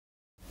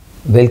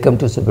Welcome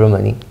to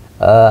Subramani.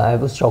 I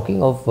was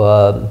talking of,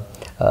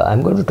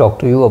 I'm going to talk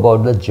to you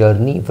about the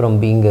journey from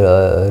being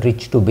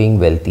rich to being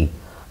wealthy.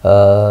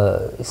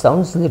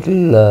 Sounds a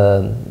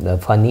little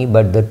funny,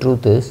 but the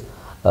truth is,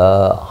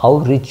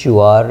 how rich you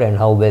are and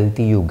how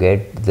wealthy you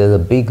get, there's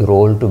a big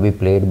role to be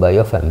played by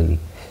your family.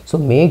 So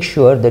make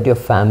sure that your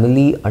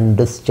family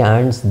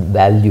understands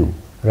value,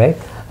 right?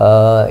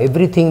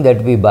 Everything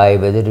that we buy,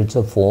 whether it's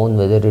a phone,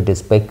 whether it is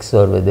specs,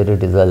 or whether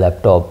it is a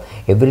laptop,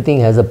 everything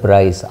has a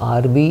price.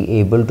 Are we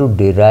able to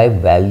derive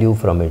value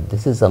from it?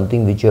 This is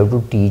something which you have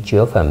to teach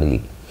your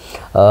family.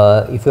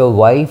 If your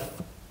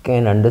wife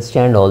can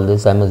understand all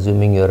this, I'm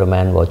assuming you're a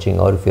man watching,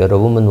 or if you're a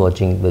woman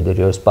watching, whether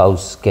your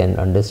spouse can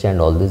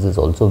understand all this is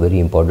also very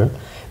important.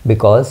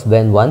 Because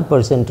when one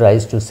person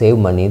tries to save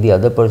money, the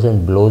other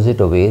person blows it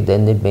away,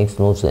 then it makes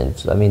no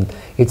sense. I mean,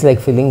 it's like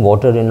filling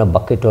water in a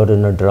bucket or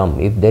in a drum.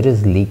 If there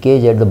is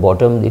leakage at the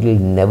bottom, it will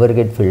never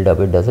get filled up.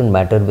 It doesn't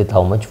matter with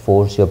how much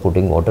force you're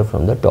putting water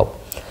from the top.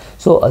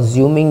 So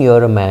assuming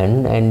you're a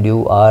man and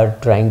you are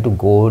trying to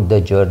go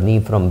the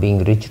journey from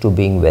being rich to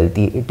being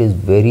wealthy, it is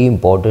very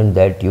important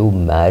that you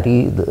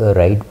marry the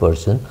right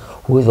person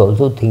who is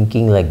also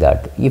thinking like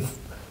that. If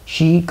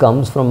she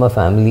comes from a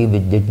family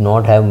which did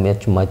not have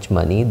much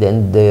money,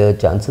 then the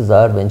chances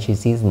are when she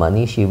sees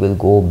money, she will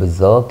go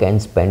berserk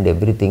and spend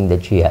everything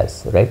that she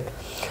has,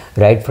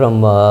 right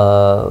from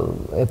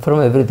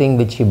everything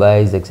which she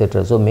buys,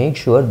 etc. So make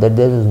sure that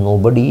there is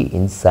nobody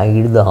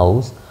inside the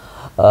house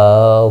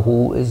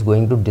who is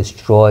going to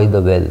destroy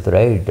the wealth,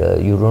 right?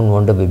 You don't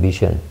want a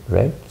Vibhishan,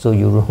 right? So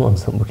you don't want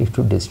somebody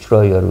to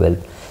destroy your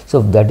wealth.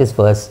 So that is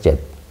first step.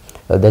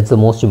 That's the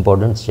most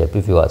important step,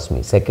 if you ask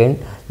me. Second,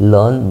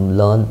 learn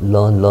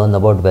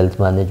about wealth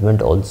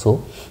management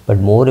also, but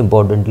more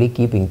importantly,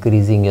 keep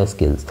increasing your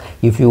skills.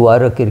 If you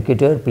are a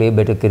cricketer, play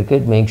better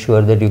cricket. Make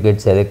sure that you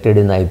get selected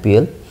in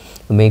IPL.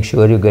 Make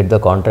sure you get the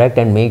contract,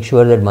 and make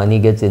sure that money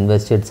gets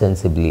invested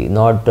sensibly,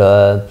 not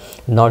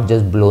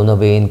just blown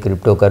away in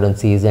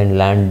cryptocurrencies and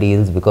land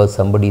deals because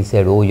somebody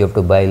said, oh, you have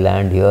to buy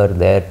land here,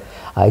 there.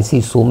 I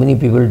see so many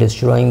people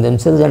destroying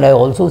themselves, and I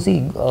also see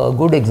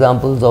good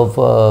examples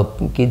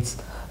of kids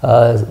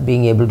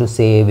being able to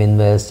save,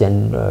 invest,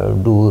 and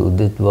do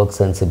this work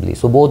sensibly.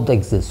 So both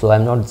exist. So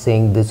I'm not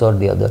saying this or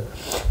the other.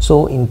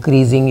 So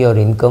increasing your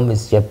income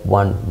is step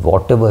one.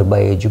 Whatever,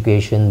 by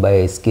education,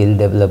 by skill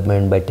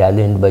development, by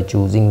talent, by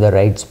choosing the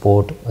right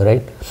sport,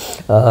 right?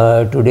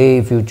 Today,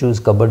 if you choose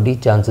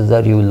kabaddi, chances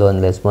are you will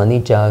earn less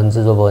money.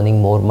 Chances of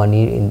earning more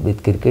money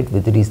with cricket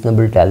with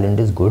reasonable talent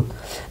is good.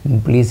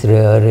 Please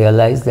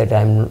realize that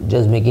I'm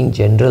just making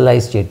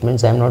generalized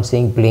statements. I'm not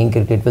saying playing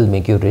cricket will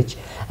make you rich.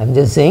 I'm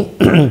just saying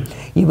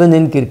even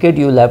in cricket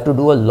you will have to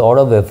do a lot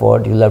of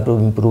effort. You'll have to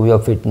improve your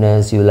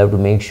fitness. You'll have to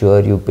make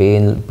sure you play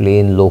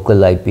in local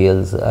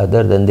IPLs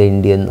other than the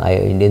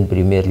Indian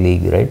Premier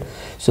League, right?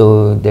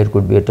 So there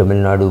could be a Tamil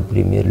Nadu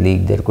Premier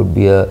League, there could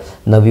be a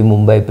Navi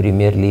Mumbai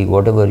Premier League,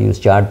 whatever. You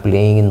start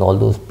playing in all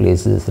those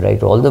places,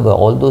 right? All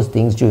those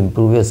things to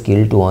improve your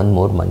skill to earn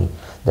more money.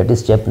 That is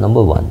step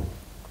number one.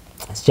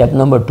 Step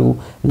number two,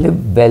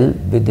 live well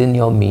within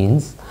your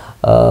means.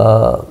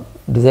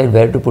 Decide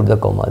where to put the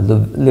comma.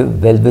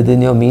 Live well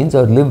within your means,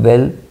 or live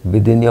well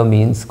within your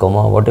means,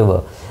 comma,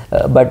 whatever.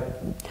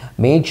 But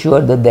make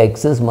sure that the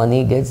excess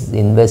money gets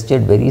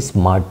invested very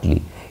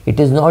smartly. It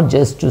is not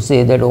just to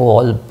say that, oh,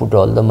 I'll put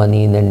all the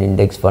money in an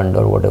index fund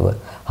or whatever.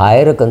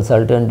 Hire a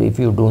consultant if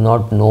you do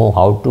not know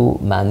how to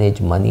manage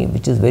money,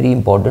 which is very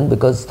important,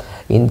 because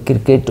in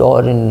cricket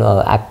or in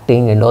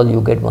acting and all, you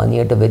get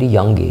money at a very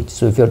young age.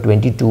 So if you're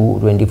 22,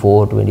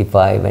 24,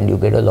 25 and you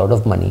get a lot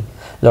of money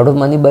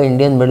by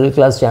Indian middle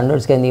class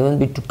standards can even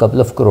be a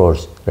couple of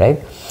crores, right?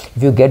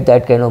 If you get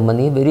that kind of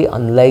money, very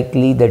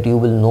unlikely that you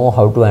will know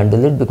how to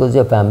handle it, because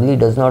your family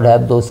does not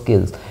have those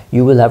skills.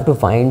 You will have to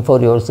find for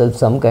yourself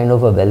some kind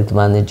of a wealth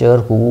manager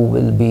who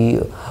will be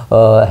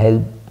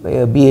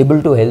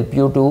able to help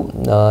you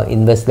to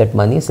invest that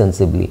money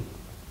sensibly.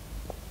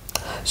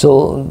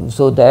 So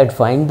that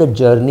find the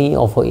journey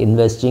of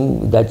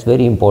investing, that's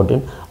very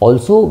important.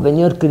 Also, when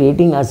you're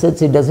creating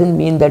assets, it doesn't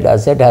mean that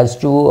asset has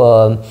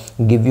to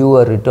give you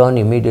a return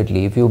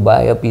immediately. If you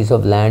buy a piece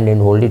of land and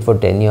hold it for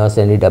 10 years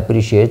and it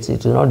appreciates,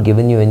 it has not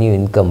given you any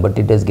income, but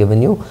it has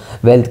given you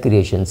wealth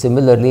creation.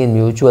 Similarly, in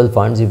mutual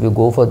funds, if you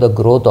go for the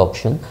growth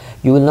option,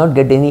 you will not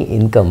get any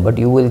income, but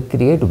you will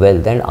create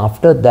wealth. And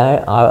after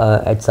that,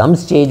 at some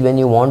stage when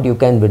you want, you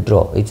can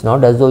withdraw. It's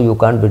not as though you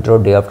can't withdraw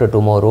day after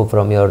tomorrow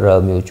from your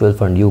mutual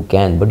fund. You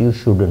can, but you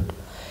shouldn't.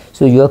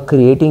 So you are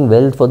creating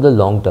wealth for the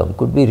long term.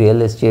 Could be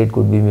real estate,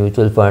 could be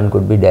mutual fund,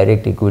 could be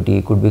direct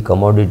equity, could be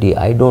commodity.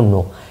 I don't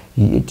know.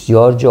 It's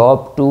your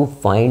job to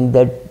find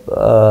that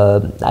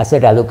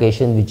asset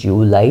allocation which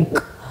you like,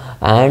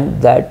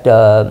 and that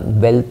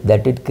wealth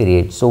that it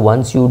creates. So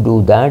once you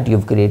do that,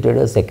 you've created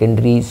a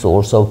secondary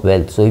source of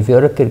wealth. So if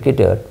you're a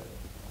cricketer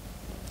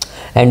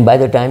and by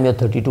the time you're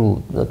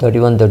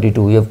 31,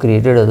 32, you have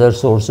created other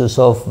sources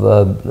of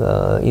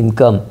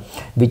income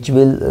which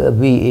will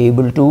be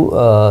able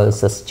to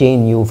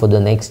sustain you for the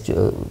next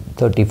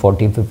 30,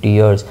 40, 50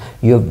 years.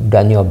 You have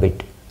done your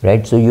bit.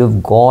 right? So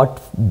you've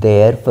got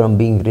there from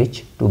being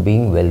rich to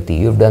being wealthy.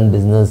 You've done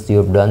business,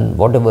 you've done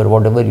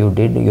whatever you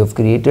did, you've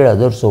created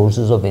other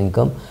sources of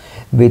income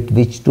with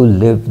which to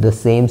live the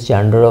same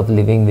standard of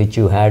living which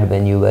you had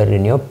when you were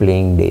in your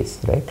playing days,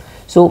 right?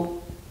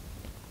 So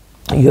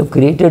you have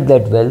created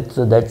that wealth,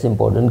 so that's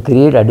important.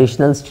 Create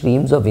additional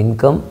streams of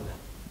income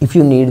if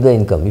you need the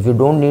income. If you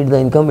don't need the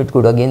income, it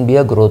could again be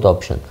a growth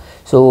option.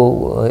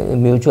 So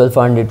mutual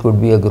fund, it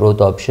could be a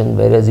growth option,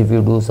 whereas if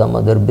you do some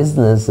other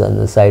business and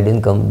the side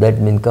income, that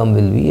income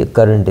will be a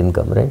current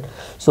income, right?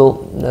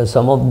 So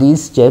some of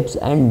these steps,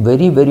 and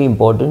very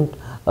important,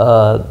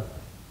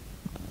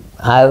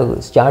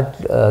 start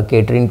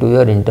catering to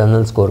your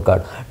internal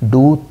scorecard.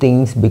 Do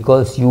things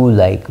because you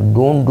like,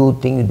 don't do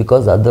things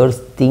because others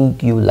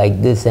think you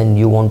like this and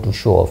you want to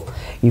show off.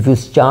 If you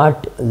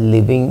start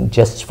living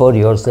just for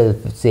yourself,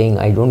 saying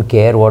I don't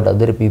care what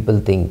other people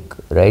think,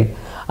 right,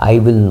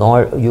 you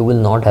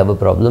will not have a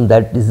problem.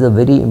 That is a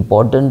very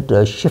important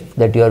shift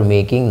that you are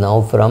making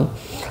now from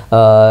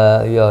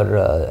your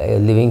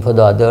living for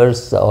the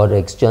others or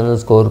external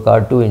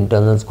scorecard to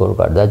internal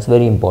scorecard. That's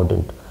very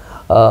important.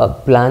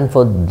 Plan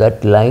for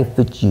that life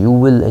which you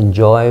will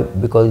enjoy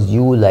because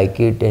you like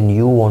it and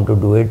you want to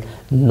do it,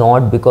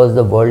 not because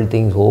the world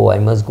thinks, oh, I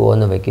must go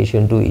on a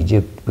vacation to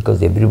Egypt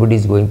because everybody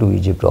is going to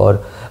Egypt, or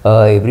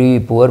every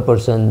poor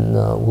person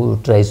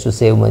who tries to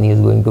save money is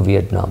going to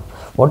Vietnam.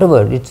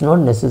 Whatever, it's not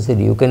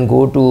necessary. You can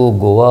go to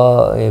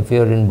Goa if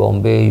you're in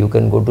Bombay, you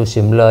can go to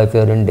Shimla if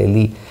you're in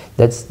Delhi.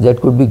 That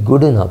could be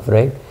good enough,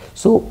 right?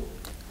 So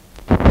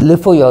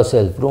live for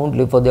yourself. Don't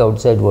live for the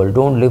outside world.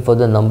 Don't live for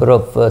the number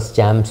of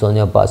stamps on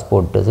your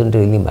passport. Doesn't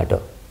really matter.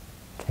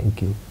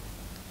 Thank you.